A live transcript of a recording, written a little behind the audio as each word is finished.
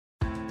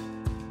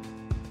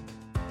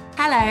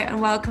Hello and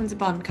welcome to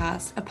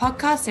Bondcast, a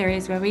podcast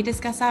series where we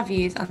discuss our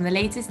views on the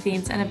latest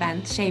themes and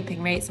events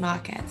shaping rates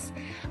markets.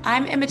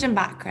 I'm Imogen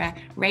Bakra,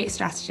 rate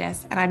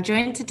strategist, and I'm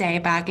joined today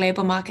by our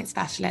global market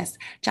specialists,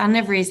 Jan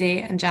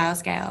Navruzi and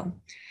Giles Gale.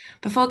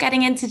 Before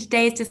getting into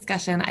today's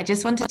discussion, I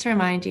just wanted to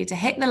remind you to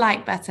hit the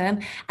like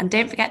button and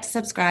don't forget to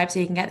subscribe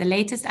so you can get the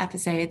latest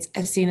episodes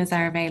as soon as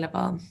they're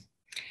available.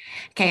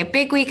 Okay, a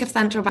big week of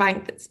central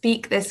bank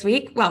speak this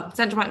week. Well,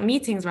 central bank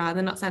meetings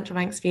rather, not central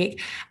bank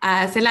speak.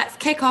 So let's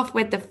kick off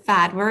with the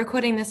Fed. We're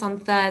recording this on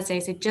Thursday,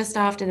 so just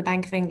after the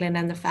Bank of England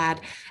and the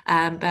Fed.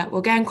 But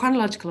we'll go in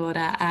chronological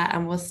order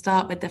and we'll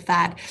start with the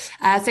Fed.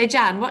 So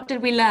Jan, what did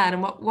we learn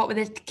and what were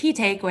the key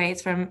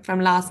takeaways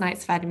from last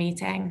night's Fed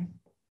meeting?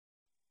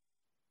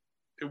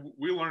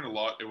 We learned a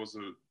lot. It was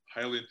a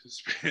highly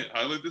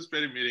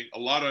anticipated meeting, a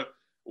lot of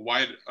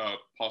wide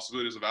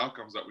possibilities of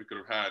outcomes that we could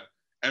have had.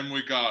 And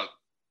we got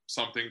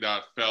something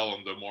that fell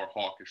on the more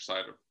hawkish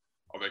side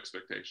of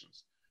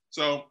expectations.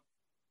 So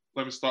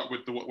let me start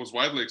with what was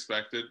widely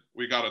expected.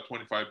 We got a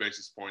 25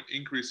 basis point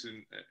increase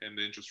in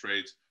the interest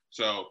rates.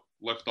 So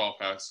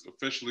liftoff has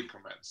officially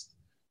commenced.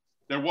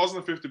 There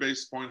wasn't a 50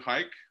 basis point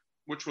hike,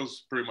 which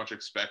was pretty much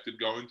expected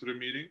going into the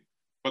meeting,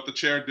 but the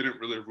chair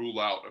didn't really rule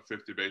out a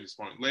 50 basis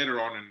point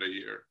later on in the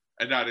year.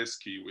 And that is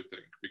key, we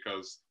think,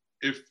 because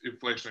if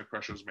inflationary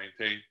pressures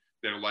maintain,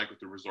 they're likely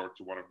to resort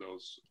to one of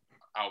those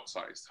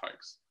outsized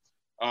hikes.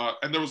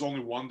 And there was only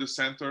one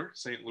dissenter,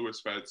 St. Louis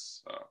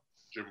Fed's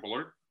Jim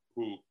Bullard,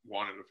 who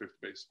wanted a 50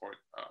 basis point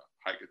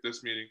hike at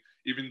this meeting.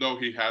 Even though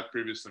he had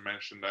previously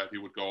mentioned that he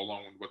would go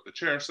along with what the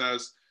chair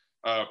says,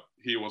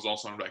 he was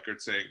also on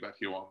record saying that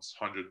he wants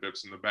 100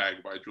 bips in the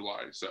bag by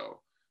July.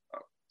 So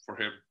for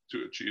him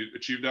to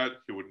achieve that,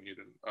 he would need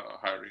a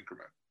higher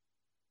increment.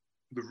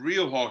 The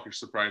real hawkish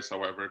surprise,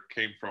 however,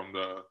 came from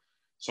the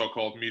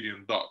so-called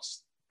median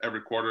dots.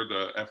 Every quarter,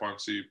 the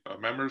FOMC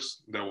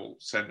members, they will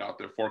send out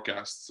their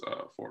forecasts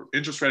for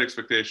interest rate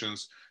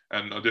expectations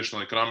and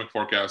additional economic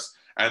forecasts.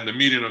 And the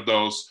median of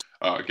those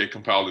get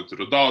compiled into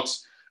the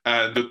dots.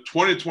 And the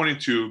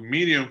 2022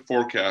 median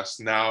forecast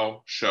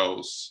now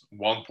shows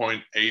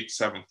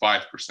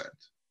 1.875%.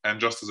 And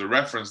just as a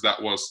reference,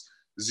 that was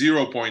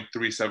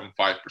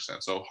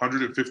 0.375%. So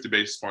 150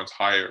 basis points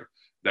higher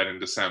than in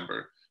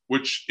December,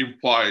 which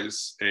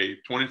implies a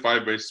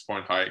 25 basis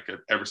point hike at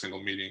every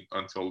single meeting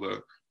until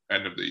the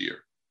end of the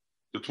year.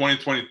 The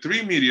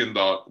 2023 median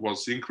dot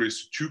was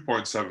increased to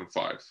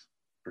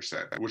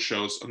 2.75%, which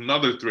shows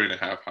another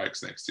 3.5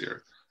 hikes next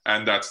year.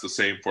 And that's the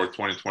same for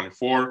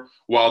 2024,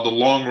 while the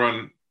long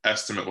run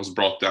estimate was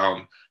brought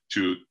down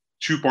to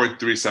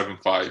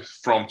 2.375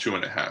 from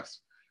 2.5,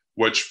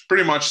 which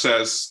pretty much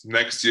says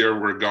next year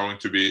we're going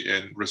to be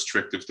in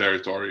restrictive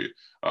territory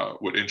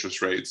with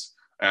interest rates.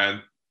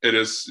 And it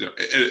is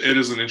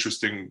an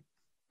interesting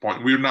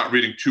point. We're not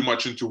reading too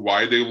much into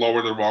why they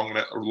lowered the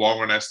long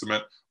run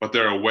estimate, but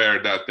they're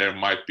aware that there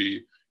might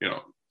be,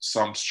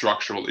 some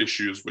structural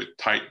issues with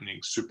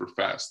tightening super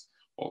fast.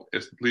 Well,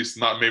 at least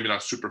maybe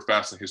not super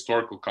fast in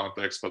historical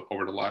context, but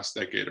over the last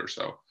decade or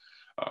so,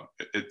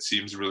 it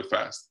seems really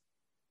fast.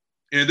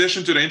 In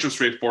addition to the interest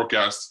rate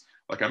forecasts,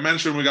 like I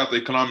mentioned, we got the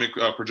economic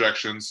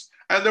projections,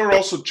 and they were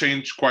also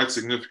changed quite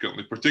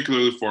significantly,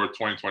 particularly for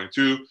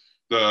 2022.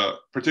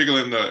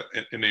 Particularly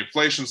in the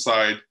inflation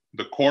side,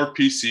 the core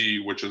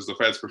PCE, which is the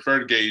Fed's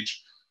preferred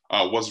gauge,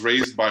 was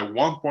raised by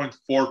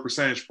 1.4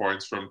 percentage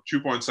points from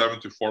 2.7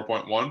 to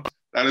 4.1.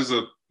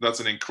 That's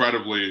an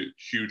incredibly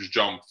huge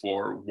jump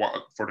for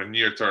the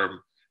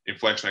near-term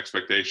inflation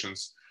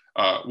expectations.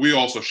 We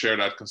also share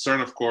that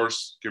concern, of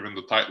course, given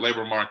the tight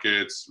labor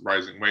markets,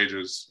 rising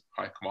wages,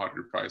 high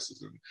commodity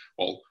prices, and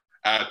we'll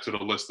add to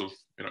the list of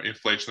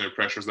inflationary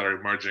pressures that are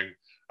emerging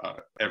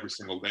every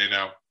single day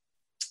now.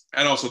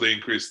 And also they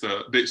decreased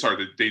their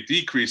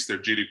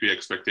GDP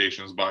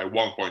expectations by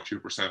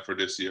 1.2% for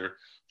this year,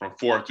 from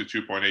 4 to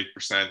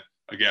 2.8%.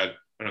 Again,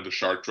 another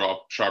sharp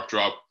drop,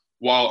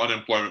 while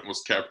unemployment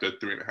was kept at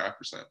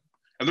 3.5%.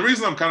 And the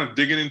reason I'm kind of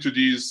digging into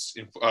these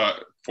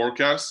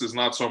forecasts is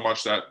not so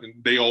much that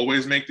they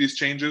always make these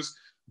changes,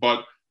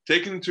 but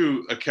taking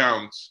into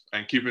account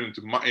and keeping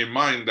in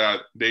mind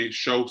that they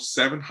show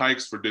 7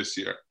 hikes for this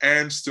year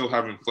and still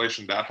have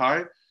inflation that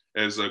high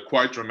is a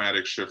quite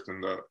dramatic shift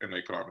in the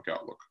economic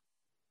outlook.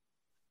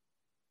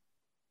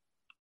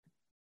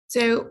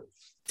 So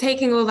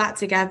taking all that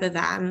together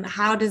then,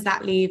 how does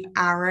that leave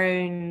our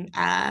own,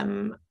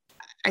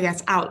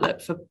 outlook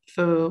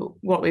for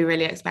what we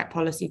really expect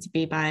policy to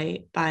be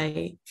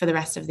for the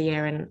rest of the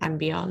year and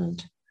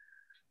beyond?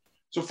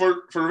 So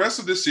for the rest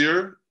of this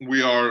year,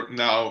 we are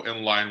now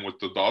in line with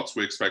the dots.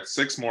 We expect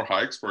 6 more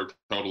hikes for a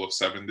total of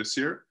 7 this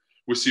year.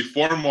 We see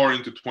 4 more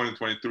into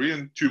 2023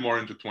 and 2 more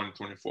into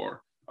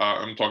 2024.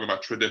 I'm talking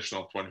about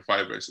traditional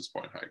 25 basis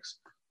point hikes.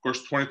 Of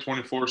course,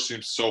 2024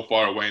 seems so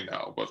far away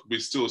now, but we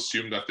still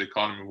assume that the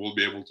economy will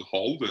be able to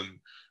hold and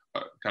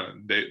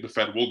the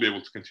Fed will be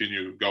able to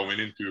continue going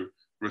into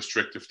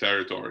restrictive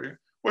territory,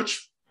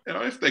 which,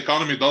 if the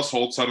economy does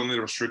hold, suddenly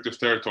restrictive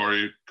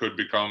territory could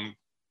become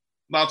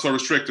not so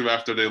restrictive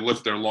after they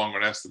lift their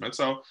long-run estimate.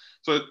 So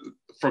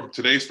from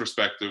today's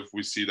perspective,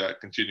 we see that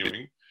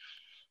continuing.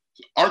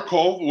 Our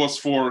call was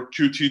for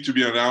QT to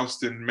be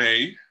announced in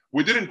May.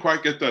 We didn't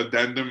quite get the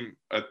addendum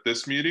at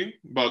this meeting,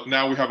 but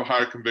now we have a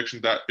higher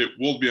conviction that it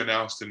will be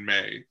announced in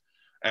May,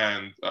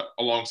 and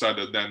alongside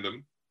the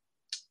addendum.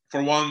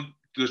 For one,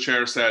 the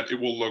chair said it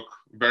will look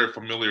very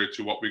familiar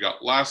to what we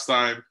got last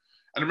time.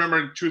 And remember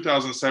in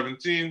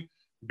 2017,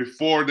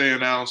 before they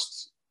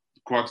announced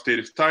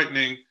quantitative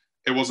tightening,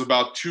 it was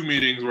about 2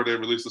 meetings where they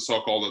released the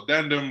so-called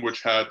addendum,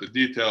 which had the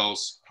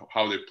details,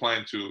 how they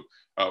plan to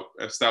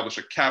establish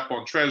a cap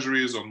on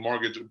treasuries, on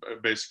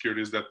mortgage-based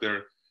securities that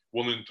they're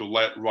willing to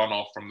let run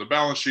off from the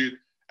balance sheet.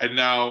 And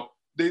now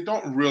they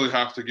don't really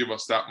have to give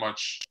us that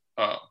much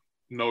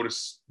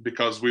notice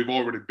because we've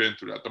already been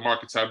through that. The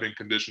markets have been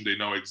conditioned. They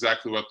know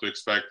exactly what to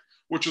expect,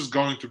 which is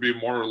going to be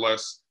more or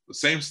less the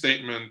same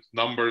statement,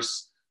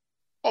 numbers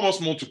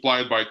almost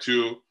multiplied by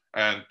 2.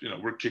 And,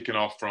 we're kicking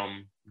off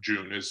from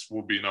June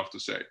will be enough to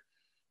say.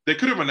 They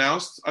could have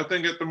announced, I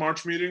think, at the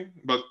March meeting,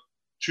 but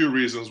 2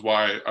 reasons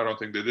why I don't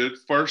think they did.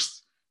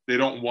 First,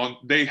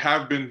 they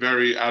have been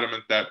very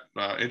adamant that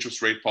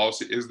interest rate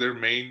policy is their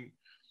main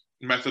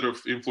method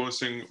of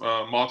influencing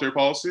monetary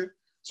policy.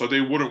 So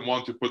they wouldn't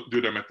want to do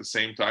them at the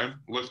same time.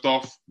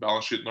 Liftoff,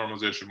 balance sheet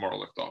normalization, more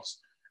liftoffs.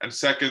 And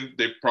second,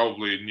 they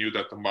probably knew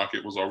that the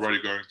market was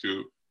already going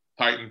to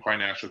tighten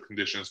financial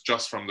conditions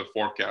just from the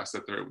forecast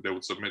that they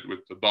would submit with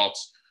the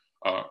dots.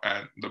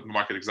 And the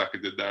market exactly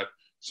did that.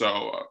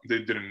 So they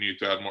didn't need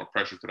to add more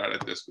pressure to that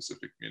at this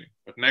specific meeting.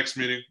 But next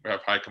meeting, we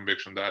have high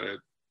conviction that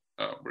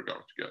we're going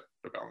to get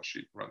the balance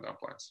sheet rundown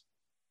plans.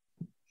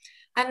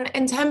 And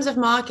in terms of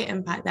market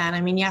impact then,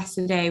 I mean,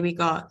 yesterday we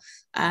got,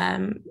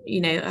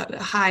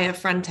 higher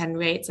front-end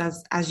rates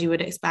as you would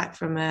expect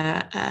from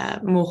a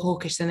more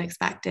hawkish than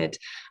expected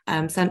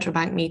central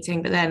bank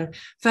meeting. But then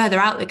further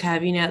out the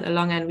curve, at the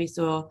long end, we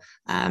saw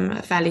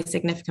a fairly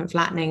significant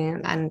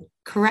flattening. And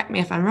correct me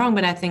if I'm wrong,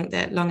 but I think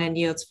that long end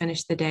yields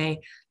finished the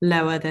day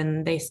lower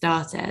than they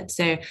started.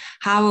 So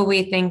how are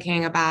we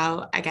thinking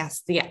about, I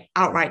guess, the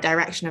outright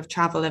direction of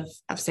travel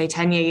of say,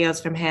 10-year yields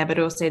from here, but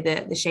also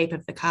the shape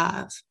of the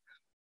curve?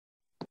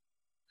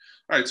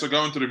 All right, so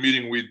going to the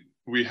meeting,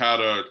 we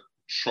had a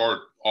short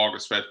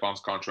August Fed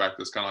funds contract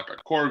that's kind of like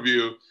a core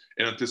view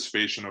in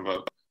anticipation of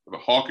a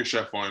hawkish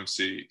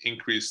FOMC,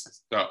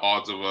 increased the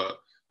odds of a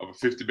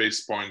 50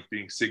 basis point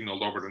being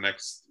signaled over the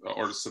next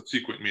or the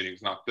subsequent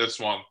meetings, not this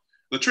one.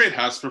 The trade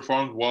has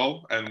performed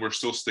well, and we're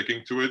still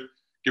sticking to it.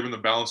 Given the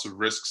balance of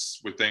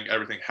risks, we think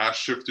everything has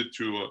shifted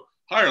to a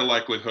higher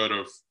likelihood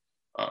of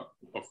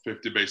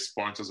 50 basis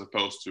points as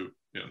opposed to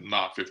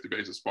not 50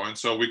 basis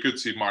points. So we could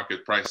see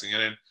market pricing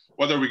in.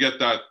 Whether we get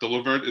that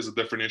delivered is a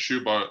different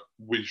issue, but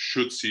we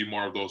should see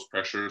more of those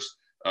pressures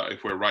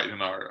if we're right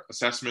in our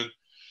assessment.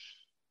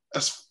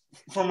 As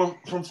from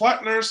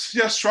flatteners,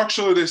 yes,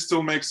 structurally they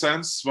still make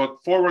sense, but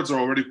forwards are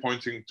already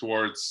pointing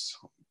towards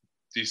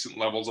decent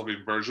levels of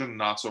inversion,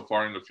 not so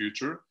far in the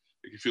future.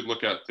 If you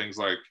look at things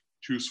like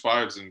 2s,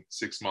 5s, and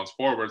 6 months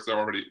forwards, they're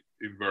already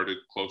inverted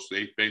close to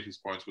 8 basis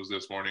points was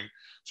this morning.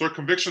 So our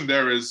conviction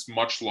there is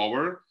much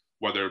lower,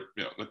 whether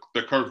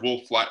the curve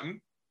will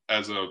flatten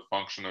as a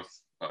function of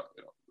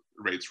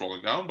rates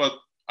rolling down, but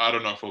I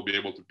don't know if we'll be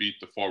able to beat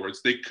the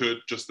forwards. They could,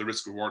 just the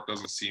risk reward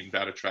doesn't seem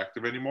that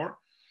attractive anymore.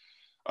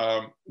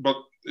 And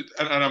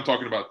I'm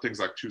talking about things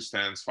like 2s,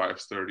 10s,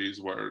 5s,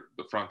 30s, where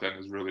the front end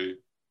is really,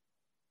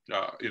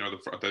 the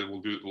front end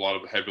will do a lot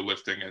of the heavy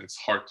lifting, and it's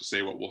hard to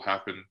say what will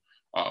happen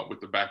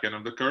with the back end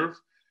of the curve.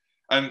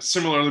 And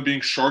similarly,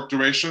 being short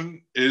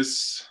duration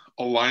is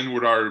aligned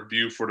with our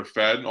view for the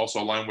Fed, and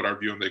also aligned with our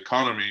view on the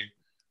economy.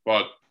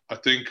 But I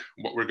think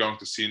what we're going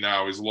to see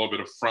now is a little bit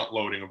of front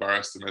loading of our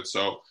estimates.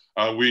 So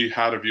we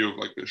had a view of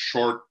like the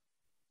short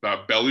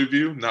belly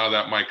view. Now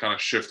that might kind of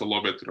shift a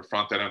little bit to the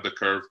front end of the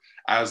curve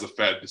as the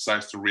Fed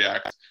decides to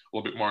react a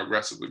little bit more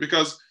aggressively,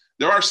 because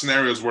there are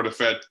scenarios where the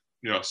Fed,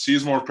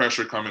 sees more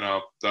pressure coming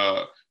up.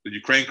 The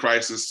Ukraine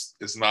crisis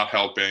is not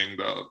helping.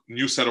 The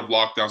new set of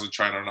lockdowns in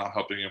China are not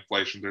helping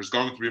inflation. There's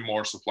going to be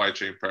more supply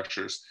chain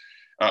pressures.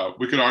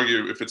 We could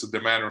argue if it's a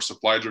demand or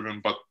supply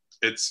driven, but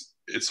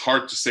it's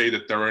hard to say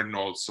that there are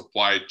no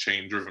supply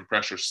chain driven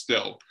pressures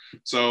still.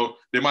 So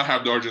they might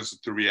have the urgency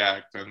to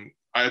react. And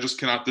I just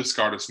cannot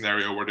discard a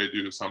scenario where they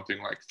do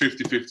something like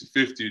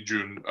 50-50-50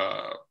 June,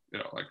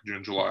 like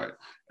June, July,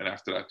 and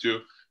after that too.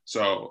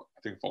 So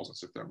I think it falls in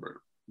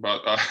September.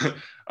 But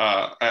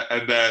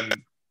and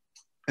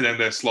then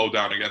they slow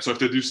down again. So if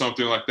they do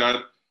something like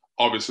that,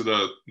 obviously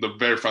the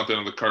very front end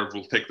of the curve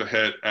will take the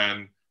hit,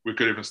 and we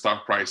could even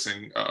start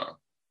pricing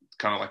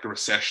kind of like a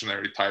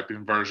recessionary type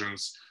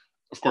inversions.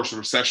 Of course,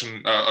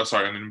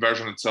 an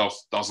inversion itself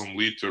doesn't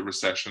lead to a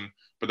recession,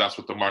 but that's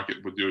what the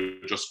market would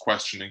do, just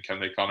questioning, can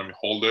the economy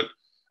hold it?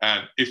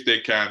 And if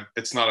they can,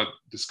 it's not a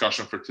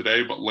discussion for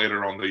today, but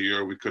later on the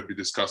year, we could be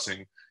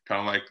discussing kind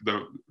of like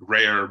the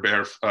rare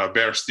bear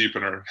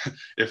steepener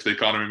if the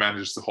economy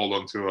manages to hold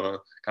on to a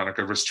kind of like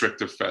a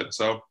restrictive Fed.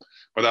 So,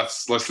 but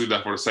let's leave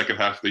that for the second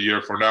half of the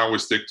year. For now, we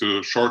stick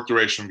to short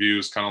duration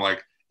views, kind of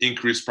like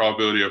increased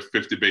probability of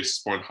 50 basis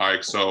point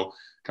hike. So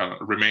kind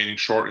of remaining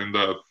short in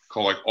the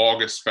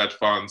August Fed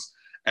funds,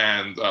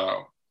 and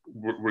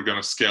we're going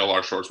to scale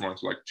our shorts more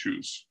into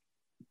twos.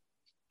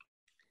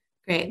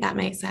 Great, that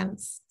makes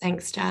sense.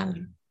 Thanks,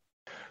 Jan.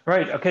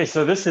 Right. Okay.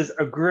 So this is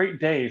a great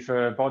day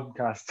for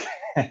podcast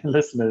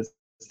listeners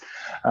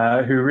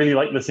who really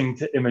like listening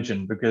to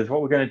Imogen, because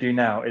what we're going to do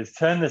now is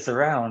turn this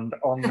around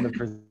on the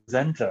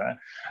presenter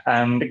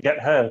and get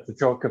her to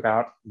talk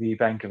about the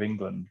Bank of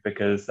England,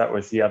 because that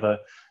was the other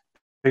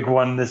big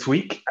one this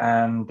week,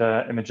 and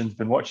Imogen's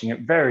been watching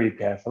it very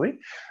carefully.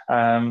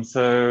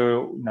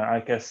 So I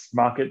guess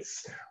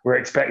markets were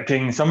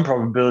expecting some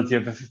probability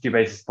of a 50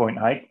 basis point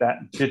hike.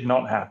 That did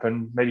not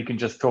happen. Maybe you can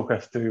just talk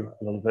us through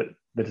a little bit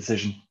the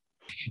decision.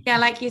 Yeah,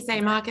 like you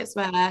say, markets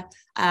were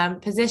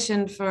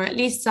positioned for at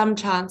least some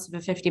chance of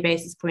a 50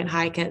 basis point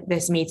hike at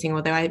this meeting,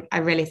 although I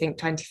really think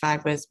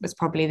 25 was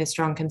probably the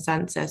strong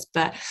consensus.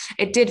 But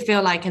it did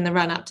feel like in the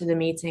run up to the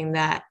meeting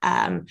that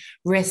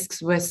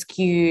risks were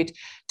skewed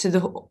to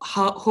the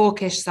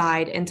hawkish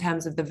side in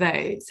terms of the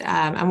vote.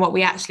 And what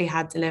we actually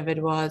had delivered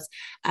was,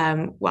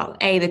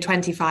 A, the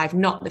 25,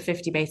 not the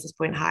 50 basis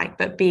point hike,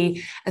 but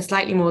B, a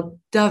slightly more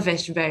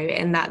dovish vote,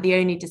 in that the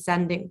only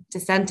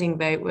dissenting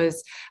vote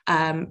was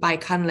by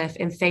Cunliffe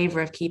in favour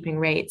of keeping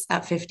rates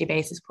at 50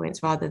 basis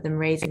points rather than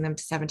raising them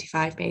to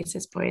 75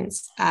 basis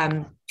points.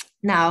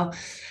 Now,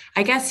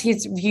 I guess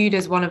he's viewed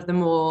as one of the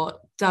more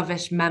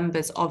dovish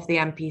members of the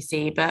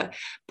MPC, but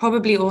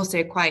probably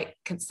also quite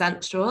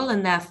consensual,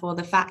 and therefore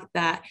the fact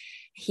that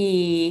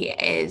he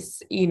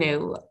is,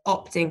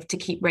 opting to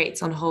keep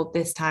rates on hold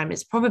this time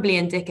is probably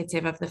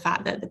indicative of the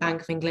fact that the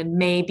Bank of England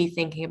may be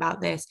thinking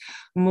about this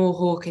more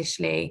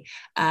hawkishly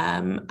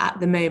at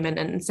the moment,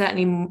 and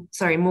certainly,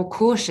 more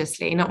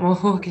cautiously, not more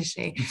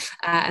hawkishly,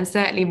 and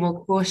certainly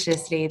more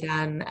cautiously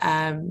than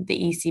the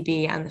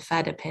ECB and the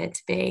Fed appear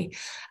to be.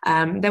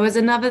 There was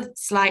another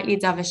slightly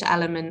dovish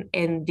element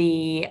in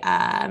the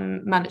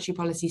monetary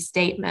policy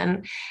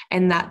statement,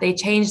 in that they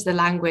changed the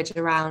language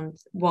around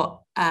what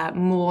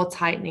more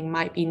tightening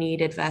might be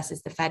needed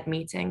versus the Fed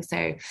meeting.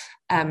 So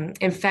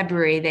in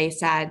February, they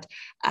said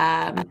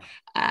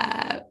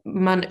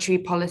monetary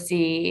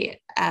policy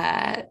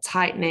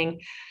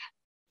tightening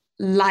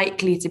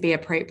likely to be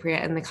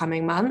appropriate in the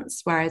coming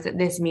months, whereas at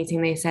this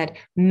meeting they said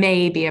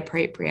may be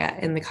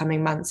appropriate in the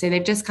coming months. So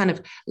they've just kind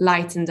of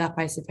lightened up,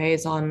 I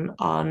suppose, on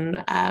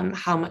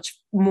how much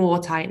more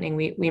tightening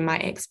we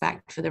might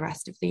expect for the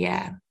rest of the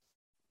year.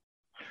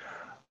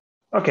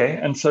 Okay,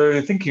 and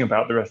so thinking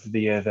about the rest of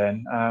the year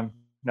then,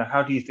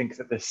 how do you think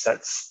that this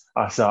sets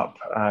us up?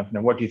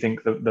 What do you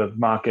think the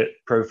market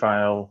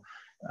profile,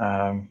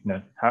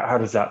 how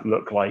does that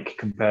look like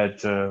compared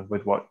to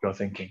with what you're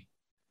thinking?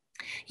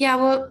 Yeah,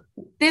 well,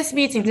 this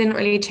meeting didn't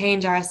really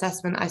change our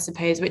assessment, I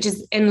suppose, which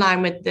is in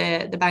line with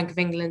the Bank of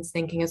England's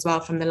thinking as well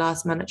from the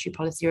last monetary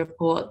policy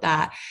report,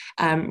 that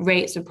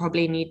rates would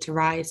probably need to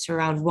rise to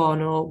around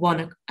 1 or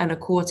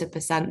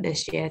 1.25%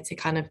 this year to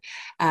kind of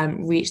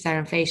reach their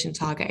inflation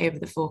target over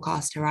the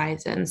forecast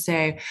horizon.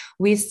 So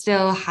we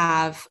still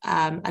have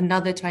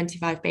another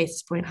 25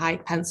 basis point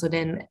hike penciled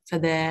in for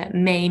the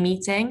May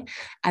meeting,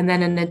 and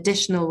then an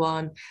additional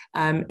one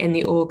in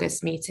the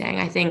August meeting.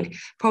 I think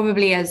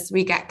probably as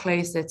we get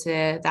closer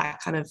to that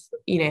kind of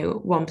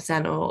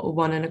 1% or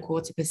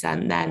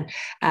 1.25%, then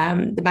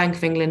the Bank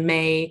of England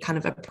may kind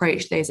of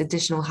approach those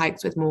additional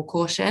hikes with more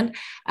caution,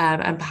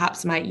 and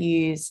perhaps might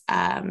use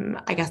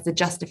I guess the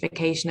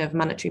justification of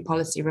monetary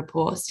policy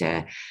reports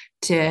to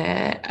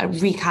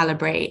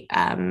recalibrate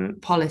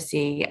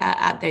policy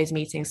at those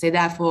meetings. So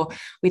therefore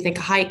we think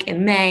a hike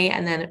in May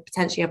and then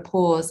potentially a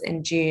pause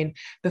in June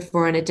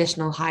before an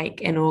additional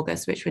hike in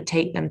August, which would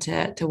take them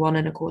to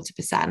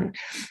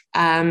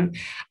 1.25%.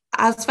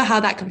 As for how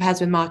that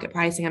compares with market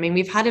pricing, I mean,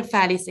 we've had a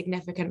fairly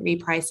significant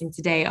repricing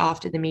today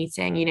after the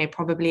meeting,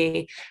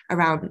 probably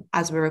around,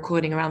 as we're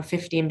recording, around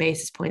 15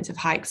 basis points of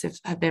hikes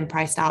have been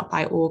priced out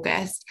by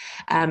August.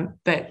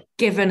 But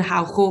given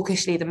how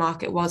hawkishly the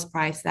market was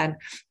priced then,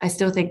 I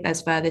still think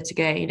there's further to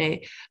go.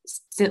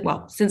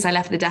 Since I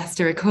left the desk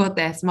to record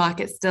this,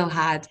 markets still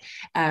had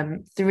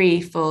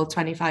 3 full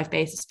 25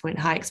 basis point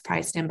hikes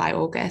priced in by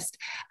August.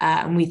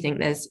 And we think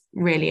there's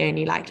really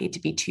only likely to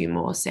be 2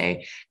 more. So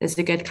there's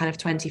a good kind of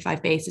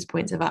 25 basis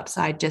points of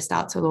upside just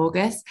out till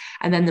August.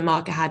 And then the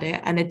market had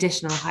an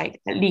additional hike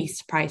at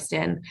least priced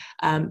in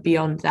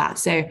beyond that.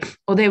 So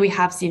although we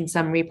have seen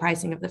some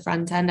repricing of the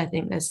front end, I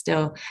think there's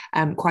still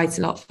quite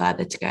a lot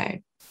further to go.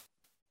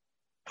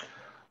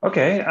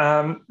 Okay,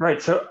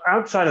 right. So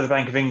outside of the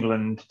Bank of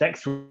England,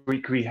 next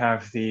week we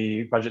have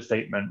the budget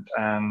statement,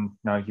 and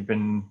now you've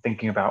been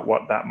thinking about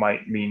what that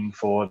might mean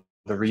for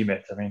the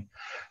remit. I mean,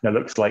 it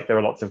looks like there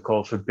are lots of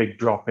calls for big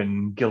drop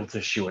in gilt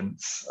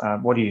issuance.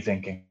 What are you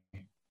thinking?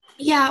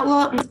 Yeah,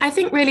 well, I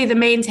think really the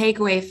main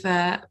takeaway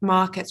for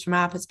markets from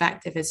our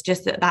perspective is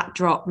just that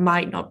drop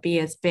might not be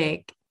as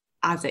big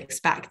as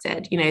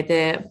expected.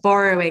 The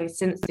borrowing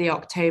since the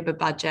October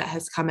budget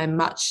has come in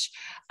much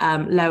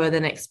lower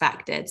than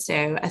expected.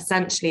 So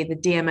essentially the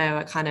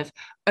DMO are kind of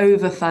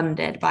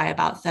overfunded by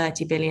about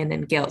 30 billion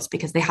in gilts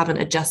because they haven't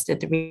adjusted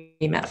the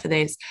remit for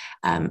those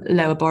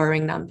lower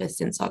borrowing numbers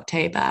since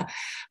October.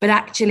 But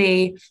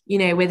actually,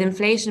 with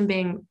inflation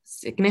being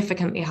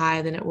significantly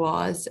higher than it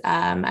was,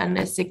 and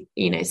there's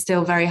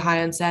still very high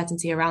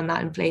uncertainty around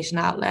that inflation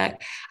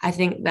outlook, I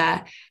think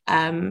that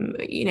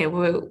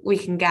we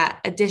can get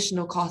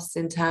additional costs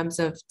in terms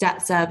of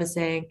debt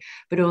servicing,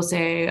 but also,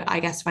 I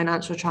guess,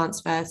 financial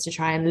transfers to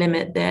try and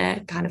limit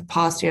the kind of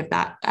pass through of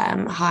that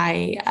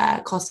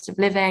high cost of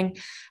living,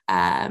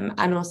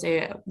 and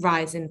also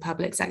rise in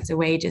public sector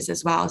wages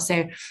as well.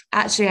 So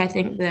actually, I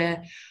think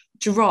the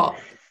drop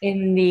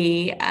in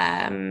the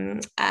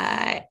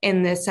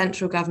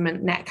central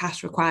government net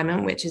cash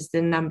requirement, which is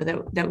the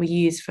number that we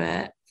use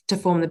to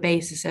form the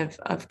basis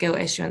of gilt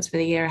issuance for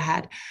the year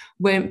ahead,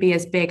 won't be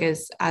as big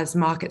as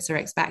markets are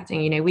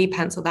expecting. We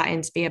penciled that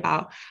in to be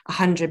about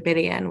 100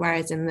 billion,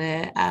 whereas in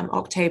the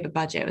October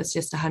budget it was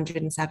just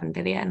 107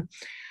 billion.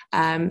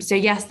 So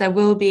yes, there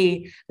will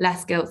be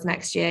less gilts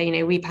next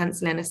year. We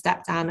pencil in a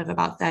step down of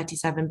about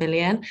 37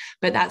 billion,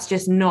 but that's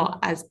just not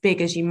as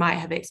big as you might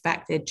have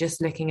expected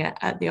just looking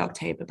at the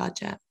October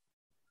budget.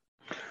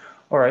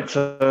 All right,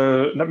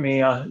 so let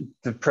me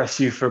press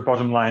you for a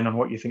bottom line on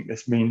what you think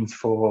this means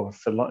for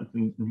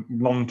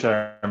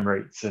long-term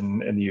rates in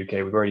the UK.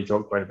 We've already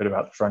talked quite a bit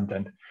about the front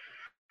end.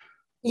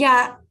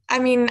 Yeah, I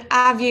mean,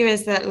 our view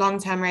is that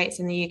long-term rates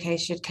in the UK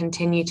should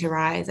continue to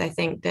rise. I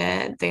think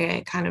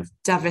the kind of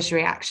dovish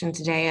reaction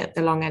today at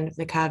the long end of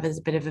the curve is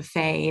a bit of a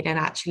fade, and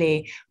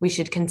actually we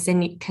should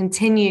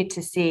continue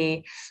to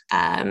see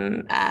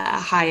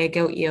higher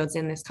gilt yields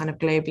in this kind of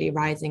globally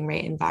rising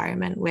rate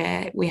environment,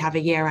 where we have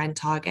a year-end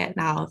target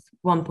now of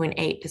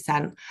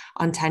 1.8%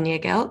 on 10-year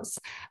gilts,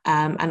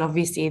 and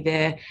obviously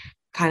the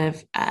kind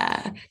of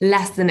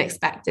less than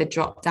expected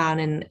drop down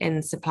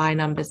in supply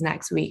numbers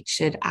next week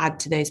should add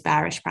to those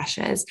bearish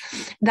pressures.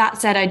 That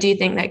said, I do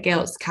think that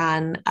gilts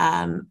can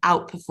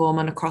outperform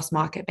on a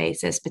cross-market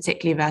basis,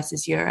 particularly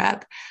versus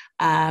Europe.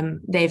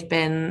 They've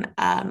been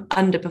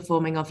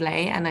underperforming of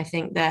late, and I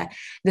think that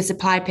the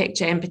supply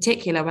picture in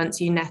particular, once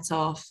you net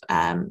off,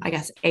 I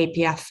guess,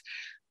 APF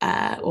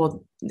or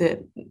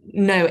the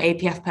no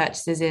APF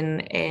purchases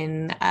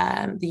in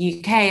the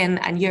UK and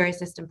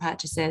Eurosystem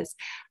purchases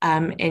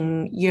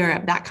in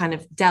Europe, that kind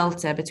of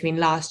delta between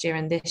last year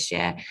and this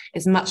year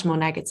is much more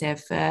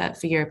negative for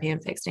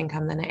European fixed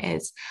income than it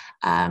is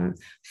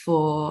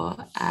for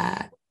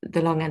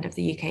the long end of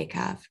the UK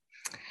curve.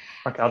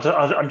 Okay,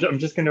 I'm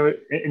just going to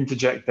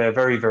interject there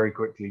very, very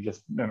quickly.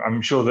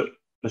 I'm sure that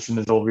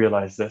listeners all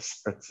realize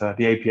this, but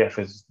the APF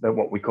is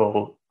what we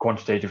call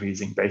quantitative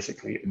easing,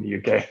 basically, in the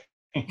UK.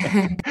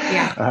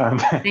 Yeah,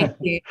 thank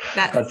you.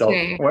 That's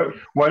true.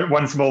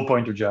 One small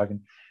point of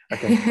jargon.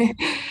 Okay.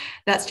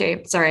 That's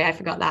true. Sorry, I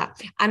forgot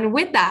that. And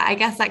with that, I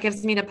guess that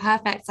gives me the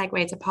perfect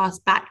segue to pass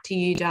back to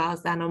you,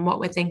 Giles, then on what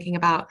we're thinking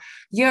about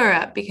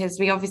Europe, because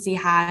we obviously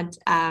had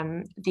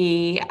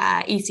the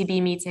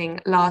ECB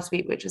meeting last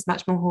week, which was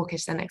much more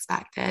hawkish than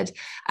expected.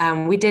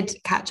 We did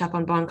catch up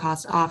on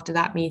Bondcast after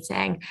that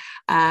meeting.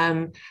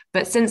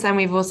 But since then,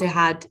 we've also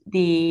had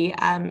the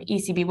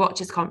ECB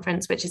Watchers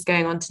Conference, which is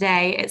going on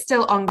today. It's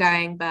still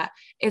ongoing, but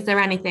is there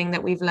anything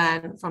that we've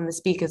learned from the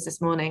speakers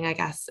this morning? I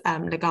guess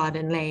Lagarde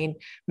and Lane,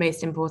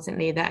 most importantly,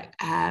 that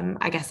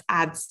I guess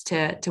adds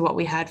to what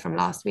we heard from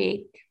last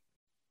week?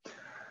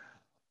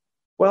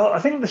 Well, I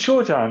think the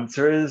short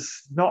answer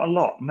is not a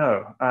lot,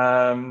 no.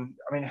 I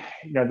mean,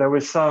 there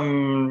was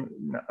some,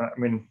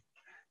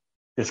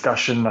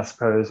 discussion, I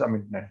suppose. I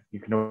mean,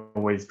 you can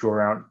always draw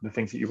out the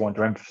things that you want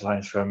to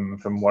emphasize from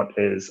what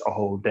is a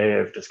whole day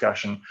of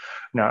discussion.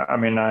 No, I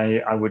mean,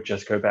 I would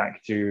just go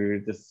back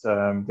to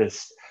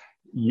this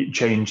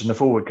change in the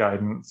forward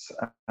guidance,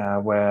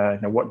 where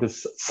what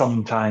does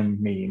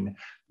sometime mean,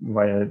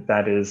 where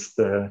that is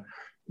the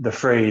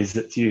phrase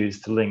that's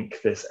used to link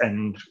this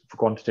end for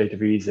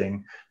quantitative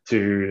easing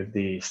to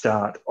the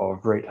start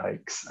of rate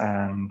hikes.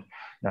 And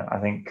I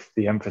think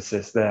the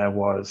emphasis there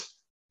was,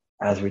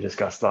 as we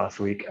discussed last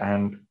week,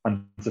 and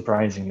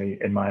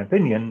unsurprisingly, in my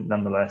opinion,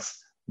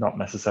 nonetheless, not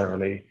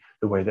necessarily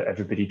the way that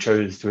everybody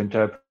chose to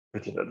interpret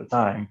it at the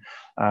time,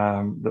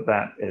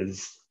 that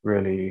is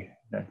really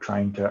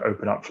trying to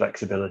open up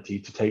flexibility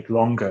to take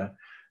longer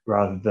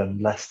rather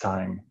than less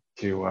time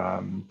to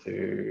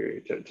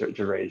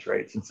raise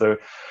rates. And so,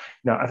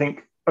 I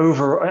think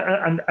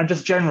and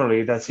just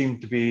generally there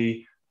seemed to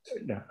be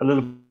a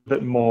little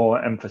bit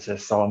more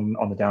emphasis on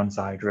the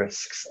downside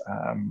risks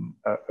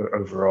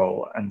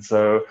overall. And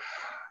so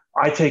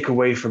I take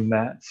away from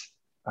that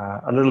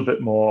a little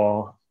bit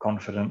more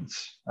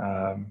confidence.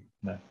 I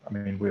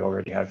mean, we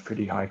already have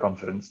pretty high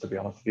confidence, to be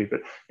honest with you,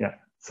 but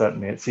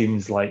certainly it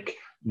seems like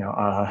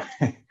our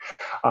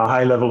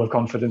high level of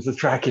confidence is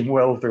tracking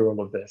well through all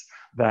of this,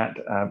 that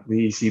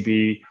the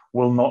ECB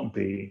will not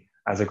be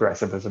as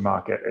aggressive as the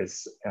market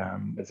is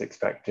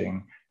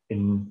expecting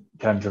in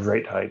terms of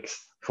rate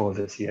hikes for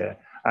this year.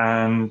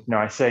 And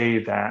I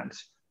say that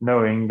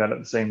knowing that at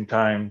the same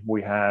time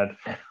we had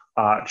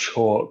Arch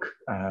Hawk,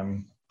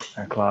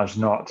 Klaas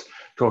Knot,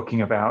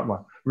 talking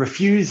about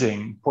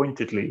refusing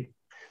pointedly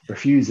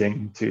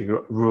refusing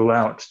to rule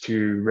out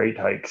 2 rate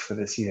hikes for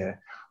this year.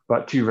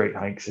 But 2 rate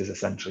hikes is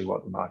essentially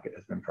what the market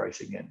has been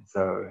pricing in.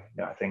 So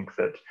I think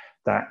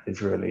that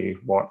is really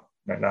what,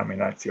 I mean,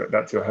 that's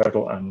your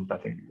hurdle. And I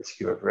think the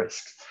skew of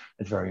risks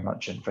is very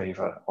much in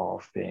favor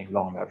of being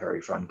long that very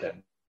front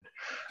end.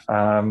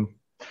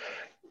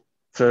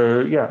 So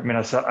yeah, I mean,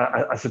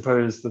 I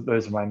suppose that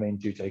those are my main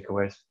 2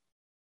 takeaways.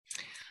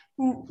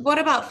 What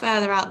about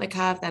further out the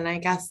curve then? I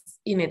guess,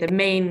 the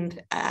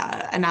main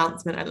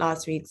announcement at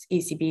last week's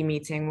ECB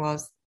meeting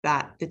was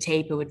that the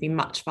taper would be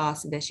much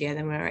faster this year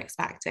than we were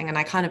expecting. And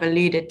I kind of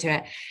alluded to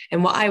it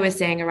in what I was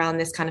saying around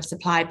this kind of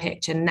supply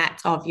picture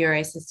net of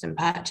Eurosystem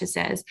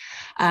purchases.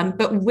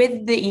 But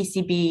with the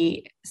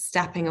ECB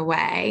stepping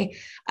away,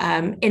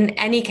 in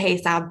any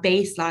case, our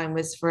baseline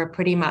was for a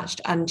pretty much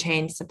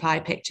unchanged supply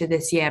picture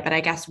this year. But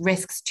I guess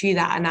risks to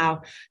that are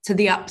now to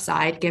the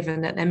upside,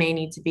 given that there may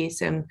need to be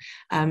some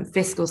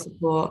fiscal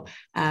support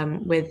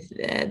with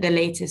the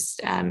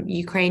latest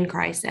Ukraine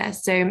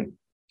crisis. So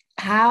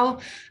how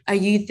are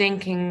you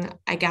thinking,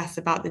 I guess,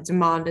 about the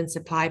demand and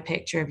supply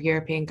picture of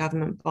European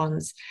government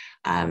bonds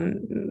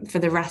for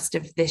the rest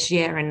of this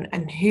year?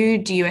 And who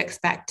do you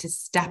expect to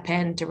step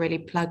in to really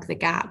plug the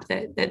gap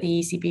that the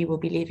ECB will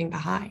be leaving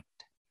behind?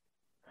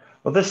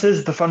 Well, this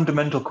is the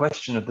fundamental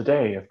question of the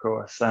day, of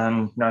course.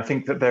 And I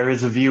think that there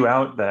is a view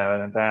out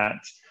there that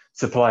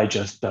supply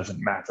just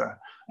doesn't matter.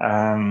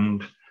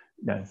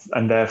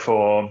 And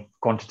therefore,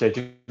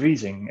 quantitative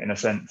easing, in a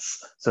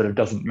sense, sort of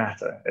doesn't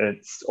matter.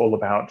 It's all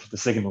about the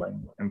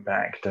signaling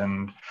impact.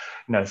 And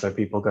so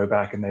people go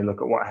back and they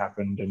look at what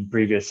happened in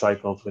previous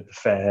cycles with the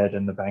Fed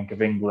and the Bank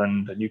of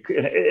England. And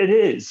it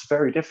is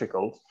very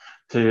difficult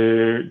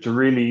to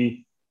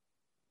really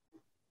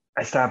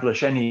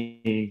establish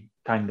any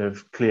kind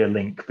of clear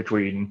link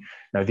between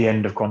the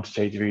end of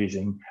quantitative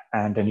easing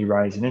and any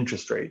rise in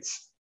interest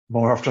rates.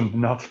 More often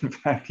than not, in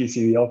fact, you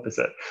see the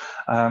opposite.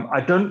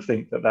 I don't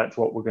think that that's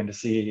what we're going to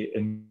see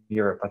in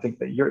Europe. I think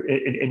that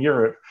in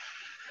Europe,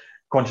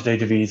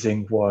 quantitative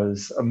easing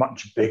was a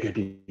much bigger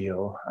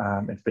deal.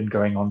 It's been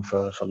going on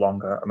for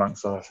longer,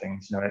 amongst other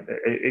things.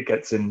 It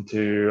gets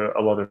into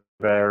a lot of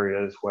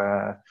areas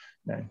where,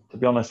 to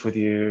be honest with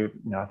you,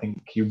 I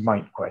think you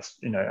might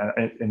question,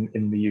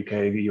 in the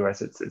UK, the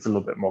US, it's a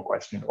little bit more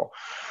questionable.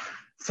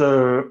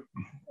 So,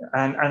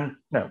 and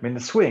no, I mean, the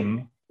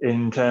swing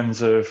in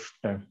terms of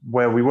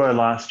where we were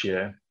last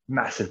year,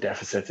 massive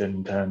deficit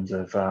in terms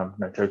of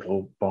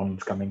total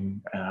bonds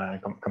coming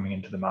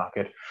into the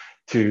market,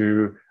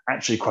 to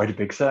actually quite a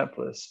big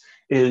surplus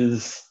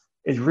is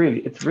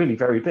really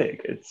very big.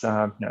 It's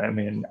I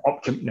mean,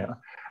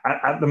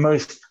 at the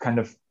most kind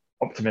of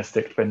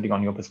optimistic, depending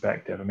on your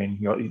perspective. I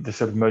mean, the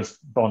sort of most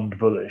bond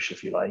bullish,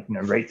 if you like,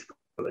 rates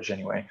bullish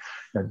anyway.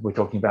 We're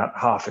talking about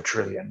 $500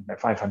 billion,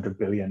 500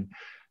 billion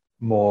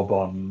more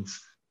bonds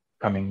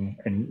coming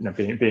and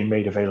being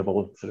made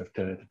available sort of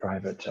to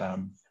private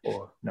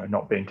or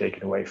not being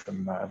taken away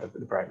from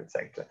the private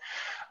sector.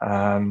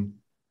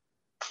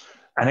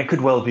 And it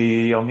could well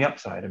be on the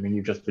upside. I mean,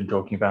 you've just been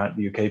talking about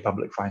the UK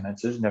public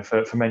finances,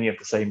 for many of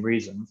the same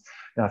reasons.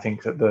 And I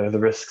think that the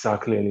risks are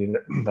clearly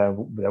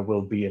that there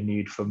will be a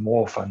need for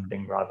more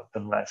funding rather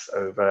than less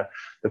over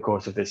the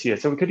course of this year.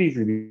 So we could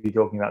easily be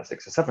talking about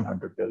 600 or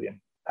 700 billion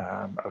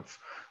of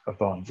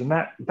bonds. And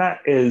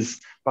that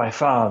is by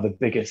far the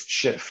biggest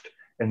shift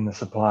in the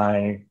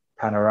supply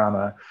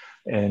panorama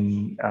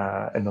in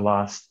the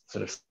last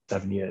sort of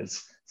 7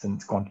 years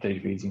since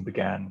quantitative easing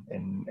began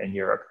in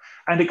Europe.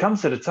 And it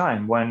comes at a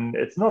time when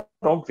it's not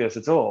obvious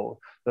at all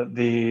that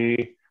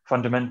the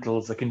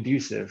fundamentals are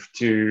conducive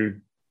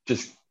to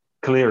just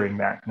clearing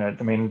that.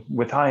 I mean,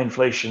 with high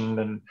inflation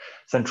and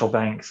central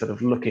banks sort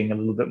of looking a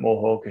little bit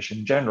more hawkish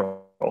in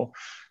general,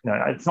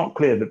 it's not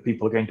clear that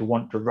people are going to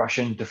want to rush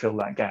in to fill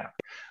that gap.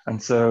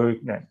 And so,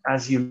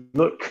 as you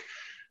look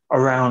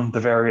around the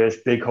various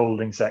big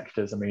holding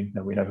sectors, I mean,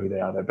 we know who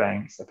they are: they're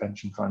banks, they're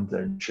pension funds,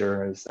 they're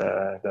insurers,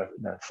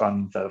 they're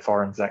funds, they're the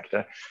foreign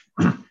sector.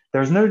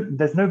 There's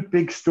no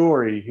big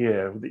story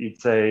here that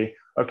you'd say,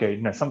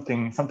 okay,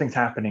 something's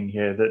happening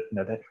here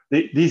that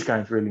these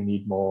guys really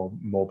need more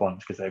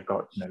bonds because they've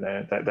got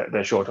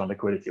they're short on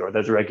liquidity, or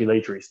there's a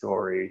regulatory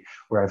story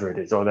wherever it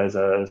is, or there's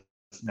a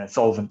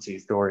solvency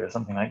story or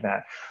something like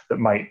that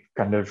might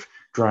kind of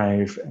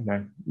drive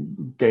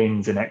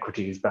gains in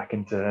equities back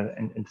into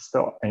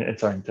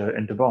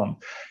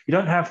bonds. You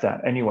don't have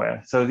that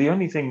anywhere. So the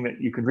only thing that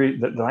you could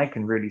that I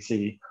can really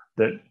see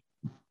that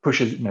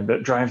pushes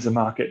that drives the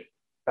market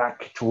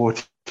back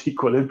towards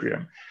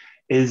equilibrium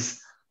is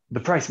the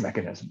price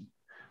mechanism.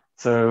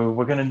 So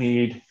we're going to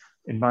need,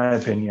 in my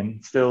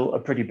opinion, still a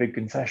pretty big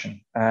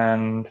concession,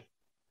 and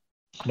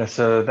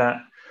so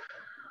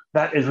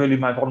that is really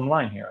my bottom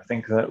line here. I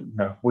think that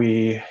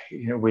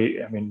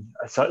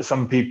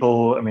some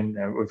people,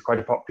 it was quite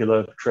a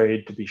popular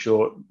trade to be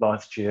short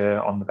last year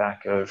on the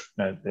back of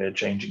the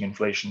changing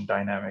inflation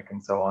dynamic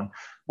and so on.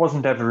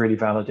 Wasn't ever really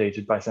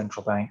validated by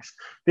central banks.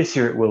 This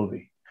year it will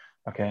be,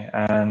 okay?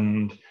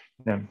 And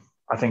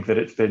I think that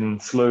it's been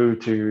slow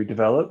to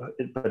develop,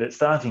 but it's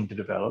starting to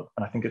develop,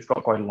 and I think it's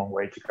got quite a long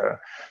way to go.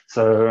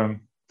 So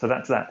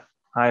that's that.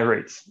 Higher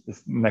rates,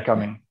 they're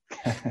coming.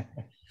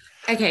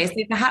 Okay, so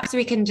perhaps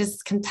we can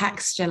just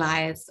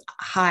contextualize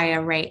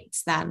higher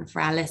rates then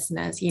for our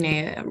listeners. You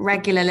know,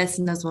 regular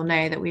listeners will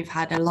know that we've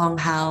had a long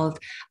held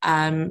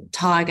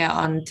target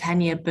on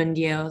 10-year bund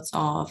yields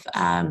of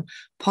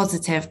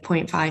positive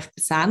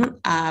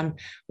 0.5%.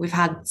 We've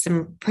had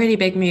some pretty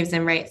big moves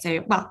in rates,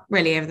 so well,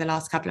 really over the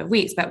last couple of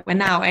weeks, but we're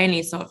now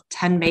only sort of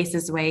 10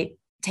 basis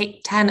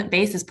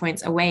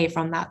points away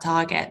from that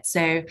target.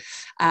 So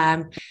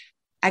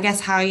I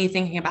guess, how are you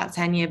thinking about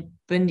 10-year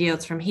bund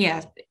yields from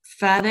here?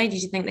 Further, do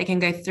you think they can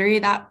go through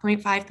that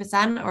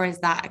 0.5%, or is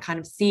that a kind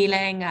of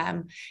ceiling?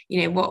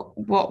 You know,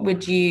 what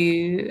would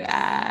you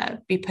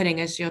be putting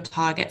as your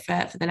target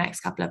for the next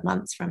couple of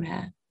months from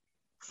here?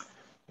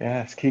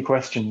 Yeah, it's a key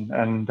question,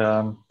 and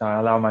I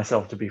allow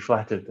myself to be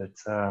flattered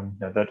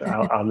that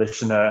our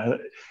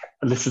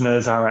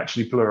listeners are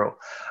actually plural,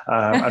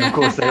 and of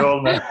course they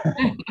all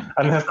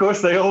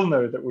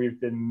know, that we've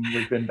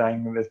been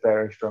banging this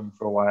bearish drum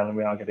for a while, and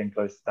we are getting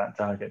close to that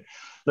target.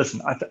 Listen,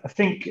 I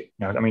think, you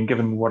know, I mean,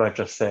 given what I've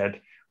just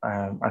said,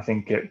 I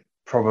think it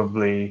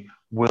probably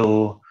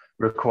will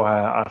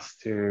require us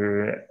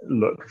to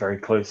look very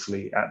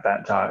closely at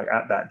that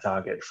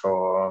target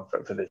for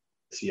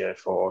this year,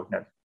 for, you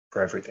know,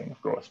 for everything, of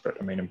course, but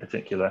I mean, in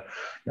particular,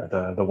 you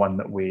know, the one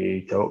that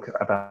we talk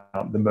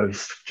about the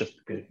most, just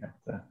because, you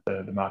know,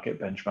 the market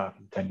benchmark,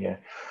 the 10-year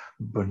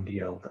bund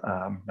yield.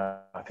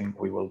 I think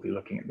we will be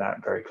looking at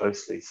that very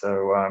closely.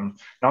 So I'm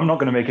not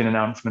going to make an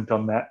announcement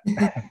on that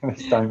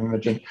this time,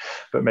 Imogen,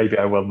 but maybe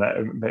I will.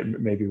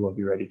 Maybe we'll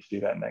be ready to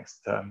do that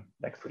next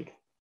week.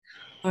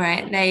 All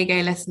right, there you go,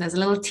 listeners. A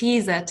little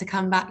teaser to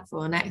come back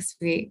for next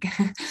week.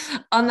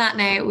 On that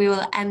note, we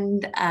will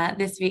end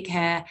this week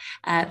here.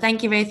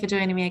 Thank you both for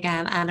joining me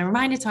again. And a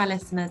reminder to our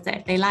listeners that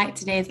if they like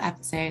today's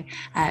episode,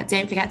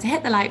 don't forget to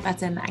hit the like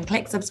button and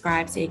click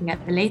subscribe so you can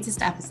get the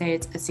latest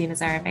episodes as soon as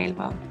they're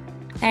available.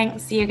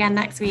 Thanks. See you again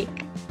next week.